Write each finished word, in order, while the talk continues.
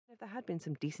there had been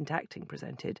some decent acting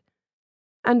presented.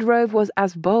 And Rove was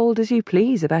as bold as you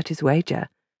please about his wager.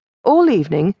 All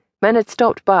evening, men had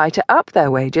stopped by to up their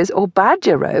wagers or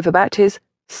badger Rove about his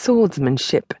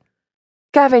swordsmanship.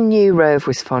 Gavin knew Rove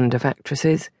was fond of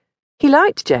actresses. He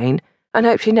liked Jane and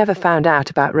hoped she never found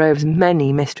out about Rove's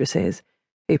many mistresses,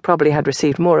 who probably had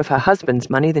received more of her husband's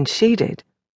money than she did.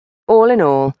 All in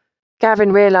all,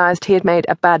 Gavin realised he had made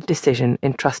a bad decision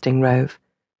in trusting Rove.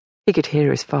 He could hear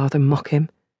his father mock him.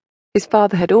 His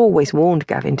father had always warned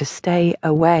Gavin to stay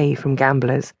away from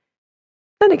gamblers.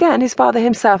 Then again, his father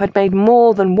himself had made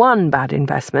more than one bad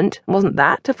investment. Wasn't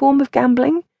that a form of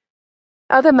gambling?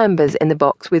 Other members in the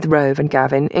box with Rove and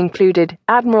Gavin included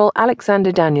Admiral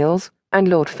Alexander Daniels and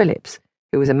Lord Phillips,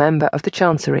 who was a member of the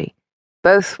Chancery.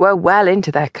 Both were well into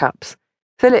their cups,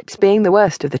 Phillips being the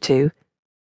worst of the two.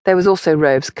 There was also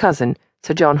Rove's cousin,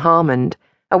 Sir John Harmond,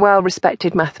 a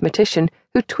well-respected mathematician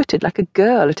who twittered like a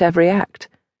girl at every act.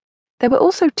 There were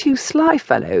also two sly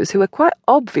fellows who were quite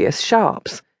obvious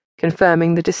sharps,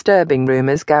 confirming the disturbing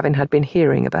rumours Gavin had been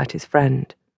hearing about his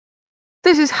friend.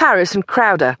 "This is Harris and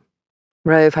Crowder,"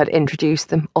 Rove had introduced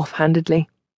them offhandedly.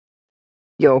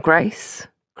 "Your Grace,"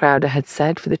 Crowder had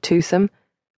said for the twosome,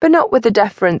 but not with the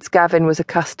deference Gavin was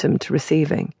accustomed to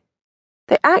receiving.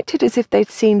 They acted as if they'd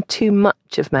seen too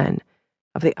much of men,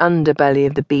 of the underbelly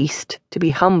of the beast, to be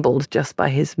humbled just by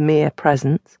his mere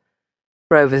presence.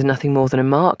 Rove was nothing more than a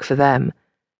mark for them,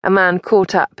 a man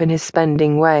caught up in his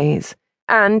spending ways,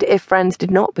 and if friends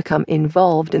did not become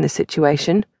involved in the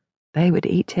situation, they would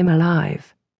eat him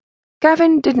alive.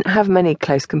 Gavin didn't have many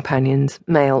close companions,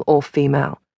 male or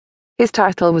female. His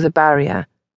title was a barrier,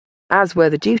 as were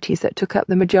the duties that took up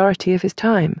the majority of his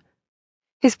time.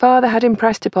 His father had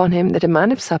impressed upon him that a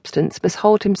man of substance must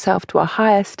hold himself to a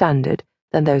higher standard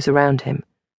than those around him.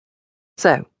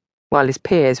 So, while his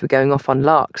peers were going off on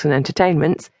larks and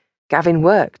entertainments, Gavin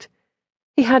worked.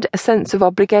 He had a sense of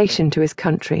obligation to his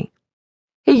country.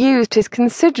 He used his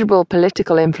considerable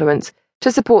political influence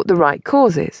to support the right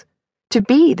causes, to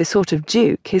be the sort of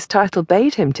duke his title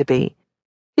bade him to be.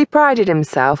 He prided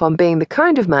himself on being the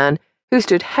kind of man who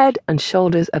stood head and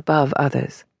shoulders above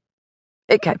others.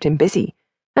 It kept him busy,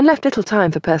 and left little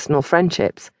time for personal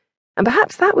friendships, and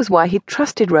perhaps that was why he'd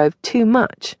trusted Rove too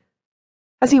much.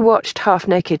 As he watched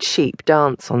half-naked sheep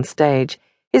dance on stage,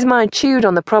 his mind chewed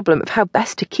on the problem of how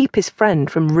best to keep his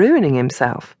friend from ruining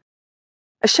himself.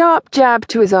 A sharp jab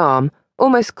to his arm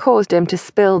almost caused him to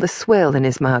spill the swill in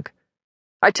his mug.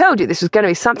 "I told you this was going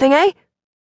to be something, eh?"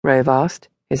 Rove asked,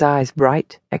 his eyes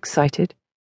bright, excited.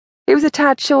 He was a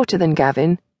tad shorter than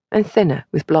Gavin, and thinner,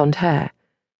 with blonde hair.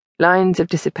 Lines of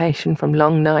dissipation from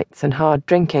long nights and hard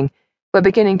drinking were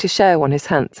beginning to show on his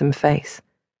handsome face.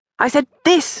 "I said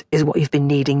this is what you've been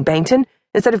needing, Bainton,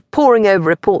 instead of poring over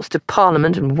reports to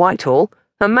Parliament and Whitehall.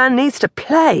 A man needs to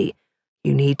play.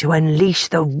 You need to unleash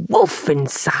the wolf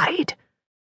inside."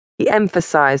 He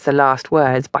emphasised the last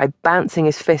words by bouncing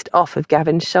his fist off of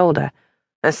Gavin's shoulder,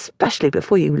 "especially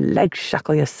before you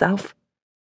leg-shackle yourself."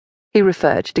 He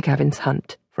referred to Gavin's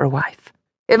hunt for a wife.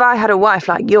 "If I had a wife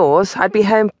like yours, I'd be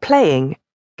home playing,"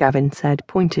 Gavin said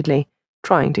pointedly,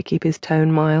 trying to keep his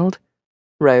tone mild.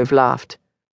 Rove laughed.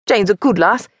 "Jane's a good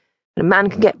lass, but a man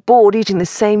can get bored eating the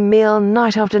same meal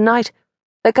night after night.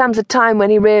 There comes a time when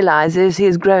he realises he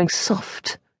is growing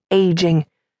soft, ageing,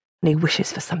 and he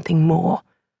wishes for something more.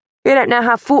 You don't know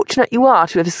how fortunate you are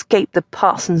to have escaped the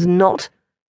parson's knot."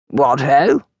 "What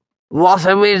ho? What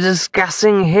are we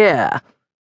discussing here?"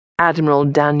 Admiral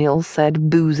Daniels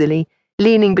said boozily,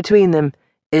 leaning between them.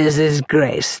 "Is his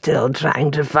Grace still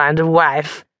trying to find a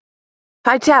wife?"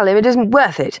 "I tell him it isn't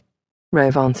worth it,"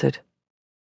 Rove answered.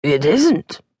 "It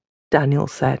isn't,"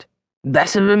 Daniels said.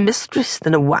 "Better a mistress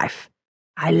than a wife.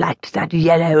 I liked that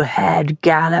yellow-haired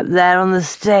gal up there on the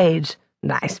stage.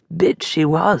 Nice bitch she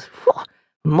was.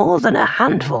 More than a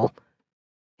handful."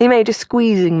 He made a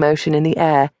squeezing motion in the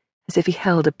air, as if he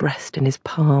held a breast in his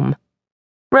palm.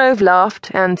 Rove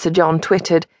laughed, and Sir John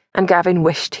twittered, and Gavin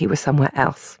wished he was somewhere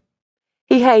else.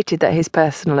 He hated that his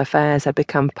personal affairs had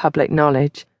become public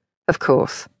knowledge. Of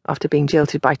course, after being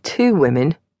jilted by two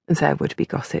women, there would be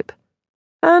gossip.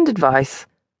 And advice.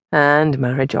 And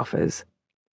marriage offers.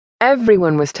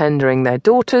 Everyone was tendering their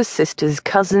daughters, sisters,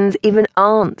 cousins, even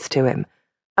aunts to him,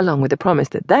 along with the promise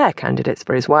that their candidates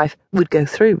for his wife would go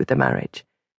through with the marriage.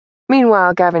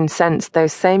 Meanwhile, Gavin sensed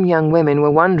those same young women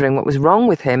were wondering what was wrong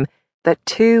with him, that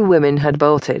two women had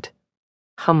bolted.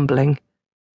 Humbling.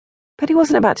 But he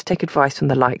wasn't about to take advice from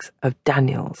the likes of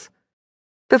Daniels.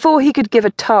 Before he could give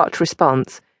a tart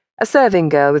response, a serving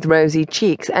girl with rosy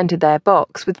cheeks entered their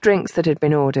box with drinks that had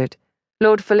been ordered.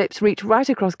 Lord Phillips reached right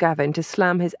across Gavin to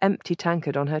slam his empty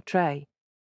tankard on her tray.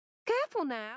 "Careful now."